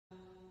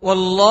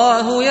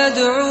والله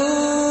يدعو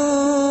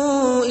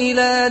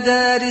إلى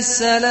دار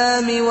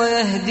السلام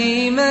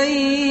ويهدي من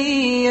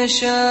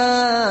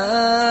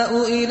يشاء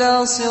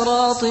إلى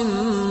صراط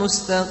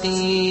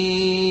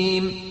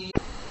مستقيم.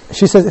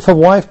 She says if a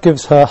wife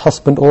gives her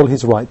husband all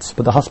his rights,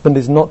 but the husband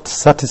is not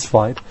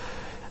satisfied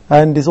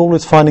and is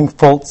always finding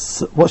faults,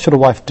 what should a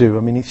wife do?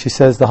 I mean, she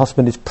says the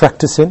husband is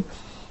practicing,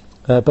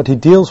 but he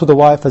deals with the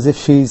wife as if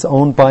she's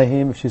owned by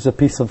him, if she's a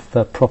piece of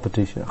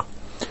property. Shaykh.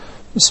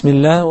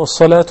 Bismillah wa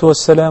salatu wa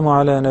salamu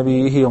ala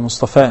nabiyyihi wa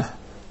mustafah.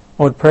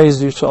 All praise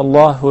due to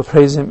Allah, we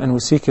praise Him and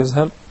we seek His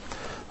help.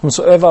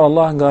 Whomsoever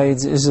Allah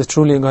guides is the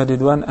truly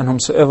guided one, and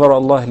whomsoever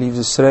Allah leaves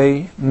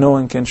astray, no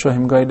one can show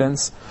him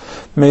guidance.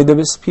 May the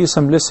best peace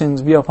and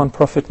blessings be upon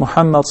Prophet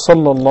Muhammad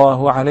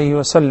sallallahu alayhi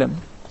wa sallam.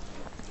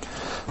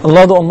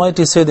 Allah the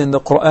Almighty said in the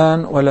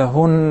Quran,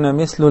 وَلَهُنَّ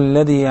مِثْلُ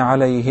الَّذِي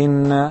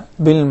عَلَيْهِنَّ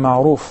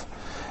بِالْمَعْرُوفِ.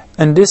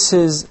 And this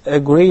is a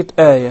great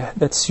ayah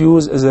that's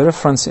used as a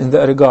reference in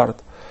that regard,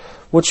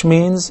 which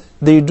means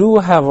they do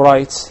have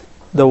rights.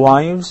 The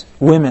wives,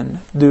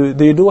 women,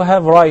 they do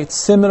have rights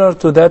similar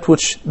to that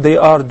which they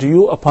are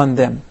due upon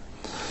them.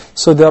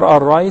 So there are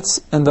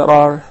rights and there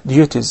are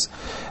duties.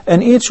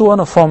 And each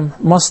one of them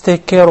must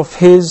take care of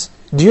his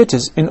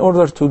duties in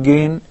order to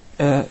gain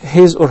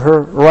his or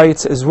her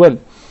rights as well.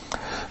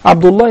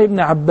 Abdullah ibn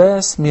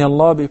Abbas, may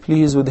Allah be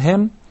pleased with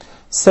him,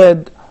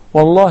 said,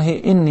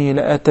 وَاللَّهِ إِنِّي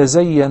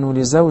لَأَتَزَيَّنُ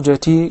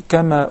لِزَوْجَتِي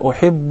كَمَا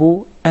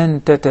أُحِبُّ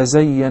أَن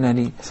تَتَزَيَّنَ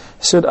لِي. He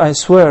said, I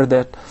swear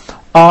that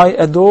I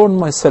adorn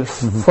myself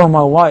for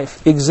my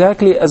wife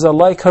exactly as I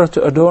like her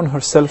to adorn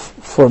herself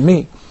for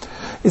me.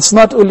 It's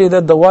not only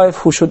that the wife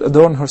who should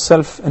adorn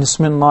herself and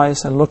smell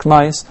nice and look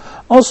nice,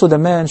 also the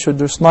man should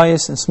dress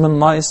nice and smell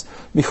nice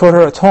before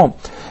her at home.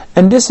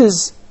 And this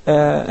is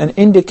an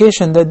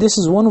indication that this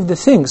is one of the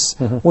things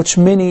which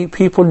many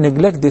people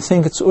neglect. They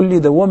think it's only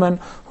the woman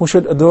who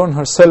should adorn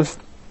herself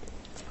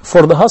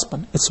for the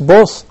husband. It's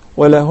both.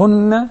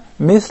 وَلَهُنَّ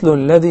مِثْلُ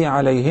الَّذِي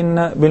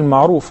عَلَيْهِنَّ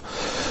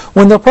بِالْمَعْرُوفِ.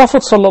 When the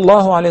Prophet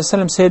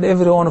ﷺ said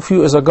every one of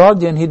you is a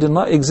guardian, he did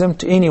not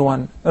exempt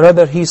anyone.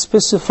 Rather he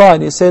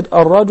specified, he said,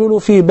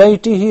 الرَّجُلُ فِي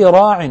بَيْتِهِ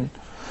رَاعٍ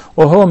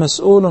وَهُوَ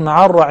مَسْئُولٌ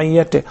عَنْ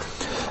رَعِيَّتِهِ.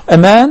 A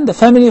man, the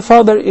family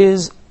father,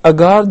 is a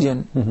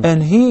guardian,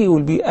 and he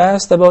will be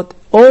asked about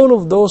all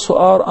of those who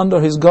are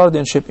under his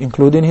guardianship,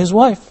 including his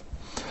wife.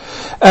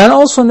 And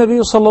also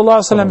Nabi sallallahu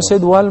alaihi wasallam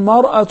said,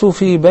 وَالْمَرْأَةُ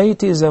فِي بَيْتِ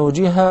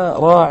زَوْجِهَا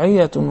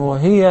رَاعِيَةٌ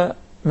وَهِيَ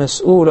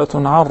مَسْئُولَةٌ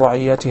عَنْ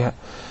رَعِيَّتِهَا.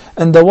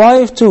 And the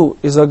wife too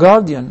is a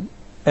guardian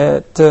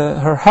at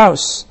her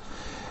house.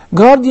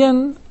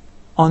 Guardian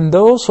on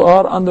those who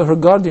are under her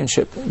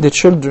guardianship, the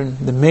children,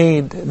 the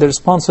maid, the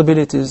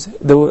responsibilities,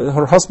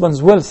 her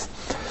husband's wealth.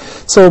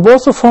 So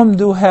both of them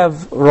do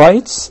have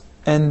rights,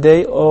 and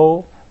they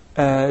owe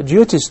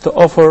duties to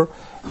offer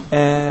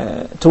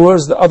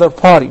towards the other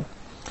party.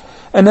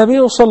 And Nabi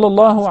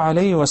sallallahu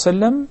alayhi wa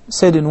sallam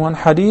said in one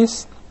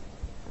hadith,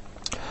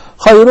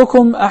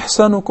 خَيْرُكُمْ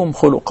أَحْسَنُكُمْ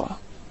خُلُقًا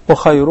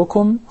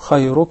وَخَيْرُكُمْ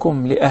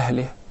خَيْرُكُمْ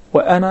لِأَهْلِهِ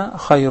وَأَنَا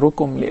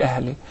خَيْرُكُمْ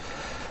لِأَهْلِهِ.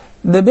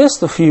 The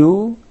best of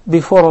you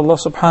before Allah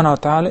subhanahu wa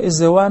ta'ala is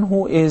the one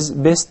who is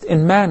best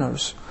in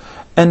manners.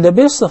 And the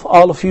best of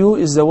all of you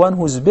is the one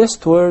who is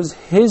best towards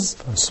his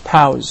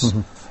spouse,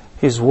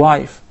 his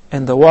wife,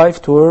 and the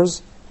wife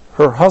towards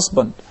her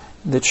husband,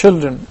 the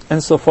children,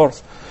 and so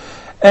forth.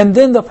 And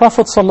then the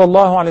Prophet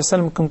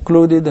ﷺ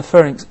concluded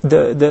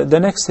the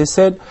next. He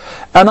said,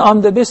 and I'm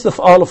the best of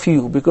all of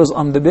you because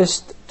I'm the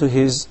best to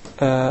his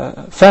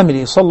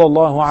family.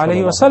 Sallallahu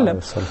alayhi wa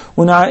sallam.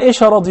 When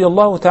Aisha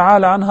radiallahu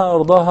ta'ala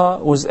anha ardaha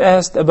was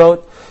asked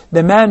about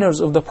the manners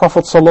of the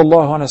Prophet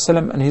sallallahu alayhi wa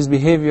sallam and his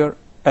behavior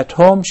at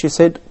home, she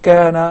said,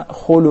 كَانَ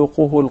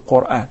خُلُقُهُ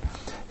الْقُرْآنِ.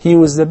 He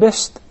was the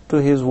best to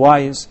his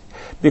wives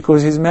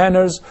because his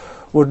manners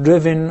were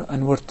driven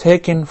and were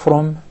taken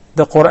from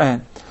the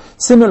Qur'an.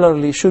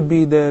 Similarly should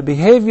be the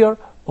behavior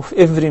of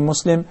every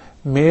Muslim,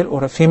 male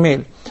or a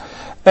female.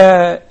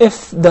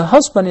 If the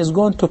husband is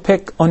going to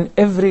pick on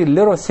every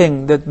little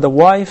thing that the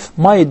wife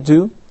might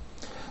do,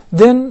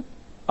 then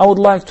I would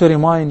like to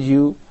remind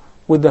you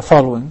with the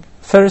following.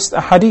 First,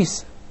 a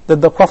hadith that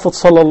the Prophet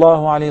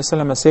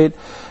ﷺ said,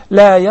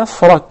 لا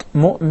يفرق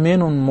مؤمن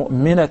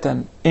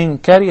مؤمنة إن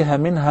كره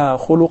منها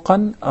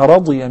خلقا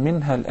رضي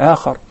منها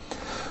الآخر.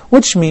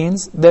 Which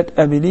means that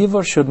a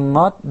believer should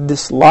not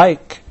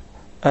dislike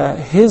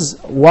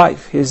his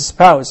wife, his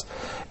spouse,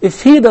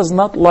 if he does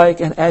not like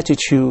an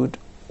attitude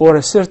or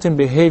a certain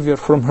behavior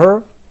from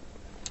her.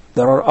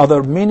 There are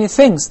other many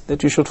things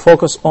that you should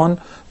focus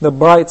on the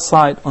bright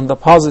side, on the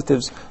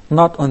positives,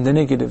 not on the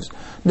negatives.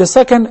 The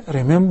second,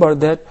 remember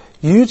that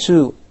you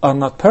two are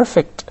not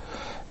perfect.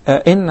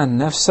 إِنَّ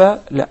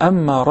النَّفْسَ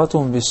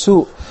لَأَمَّارَةٌ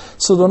بِالسُّوءِ.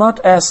 So do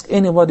not ask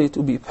anybody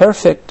to be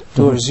perfect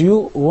towards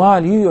you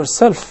while you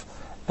yourself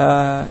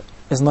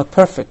is not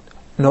perfect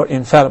nor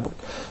infallible.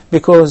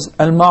 Because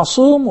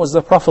Al-Ma'soom was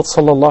the Prophet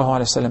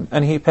ﷺ,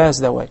 and he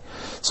passed away.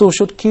 So we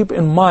should keep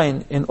in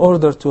mind, in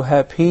order to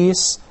have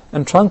peace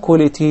and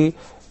tranquility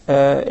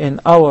in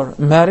our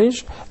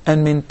marriage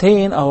and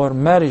maintain our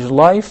marriage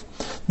life,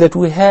 that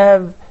we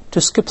have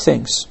to skip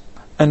things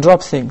and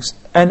drop things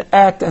and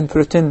act and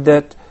pretend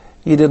that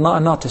you did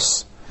not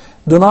notice.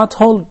 Do not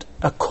hold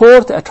a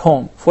court at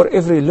home for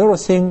every little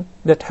thing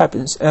that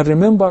happens. And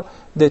remember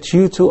that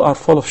you too are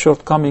full of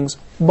shortcomings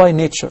by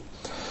nature.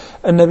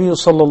 And Nabi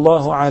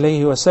sallallahu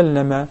alayhi wa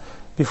sallam,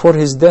 before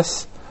his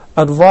death,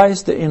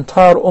 advised the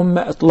entire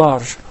ummah at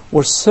large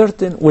with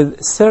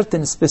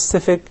certain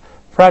specific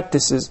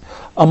practices.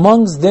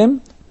 Amongst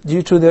them,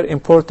 due to their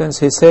importance,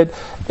 he said,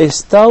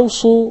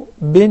 "Istawsu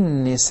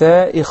bin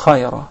nisa'i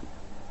khayra.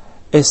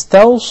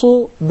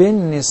 Istawsu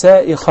bin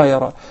nisa'i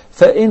khayra.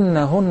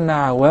 فَإِنَّهُنَّ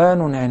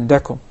عَوَانٌ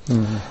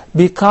عِنْدَكُمْ."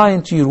 Be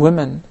kind to your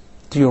women,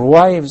 to your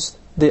wives.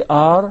 They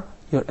are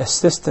your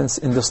assistants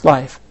in this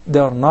life. They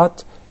are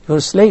not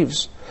your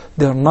slaves.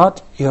 They are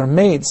not your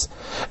maids.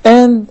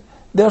 And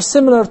they are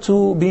similar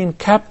to being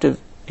captive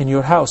in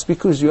your house,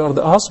 because you are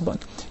the husband.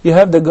 You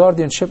have the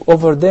guardianship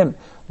over them,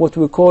 what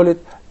we call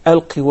it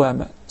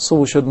al-qiwama. So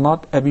we should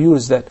not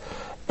abuse that.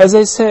 As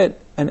I said,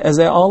 and as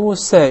I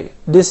always say,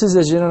 this is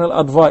a general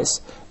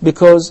advice,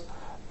 because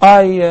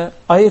I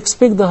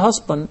expect the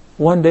husband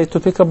one day to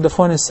pick up the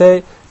phone and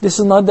say, this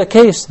is not the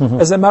case.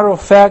 As a matter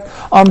of fact,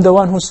 I'm the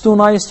one who's too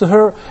nice to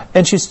her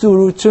and she's too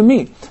rude to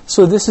me.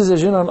 So this is a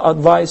general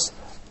advice,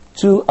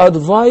 to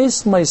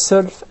advise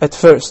myself at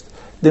first.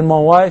 Then my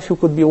wife, who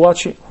could be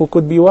watching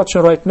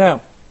right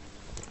now,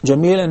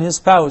 Jamil and his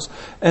spouse,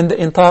 and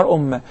the entire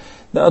ummah.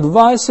 The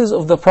advices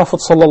of the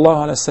Prophet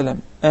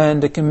ﷺ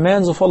and the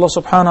commands of Allah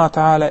subhanahu wa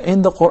ta'ala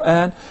in the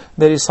Quran,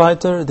 the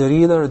reciter, the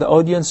reader, the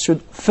audience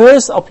should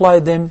first apply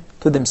them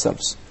to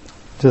themselves.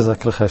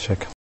 Jazakallah khair, Shaykh.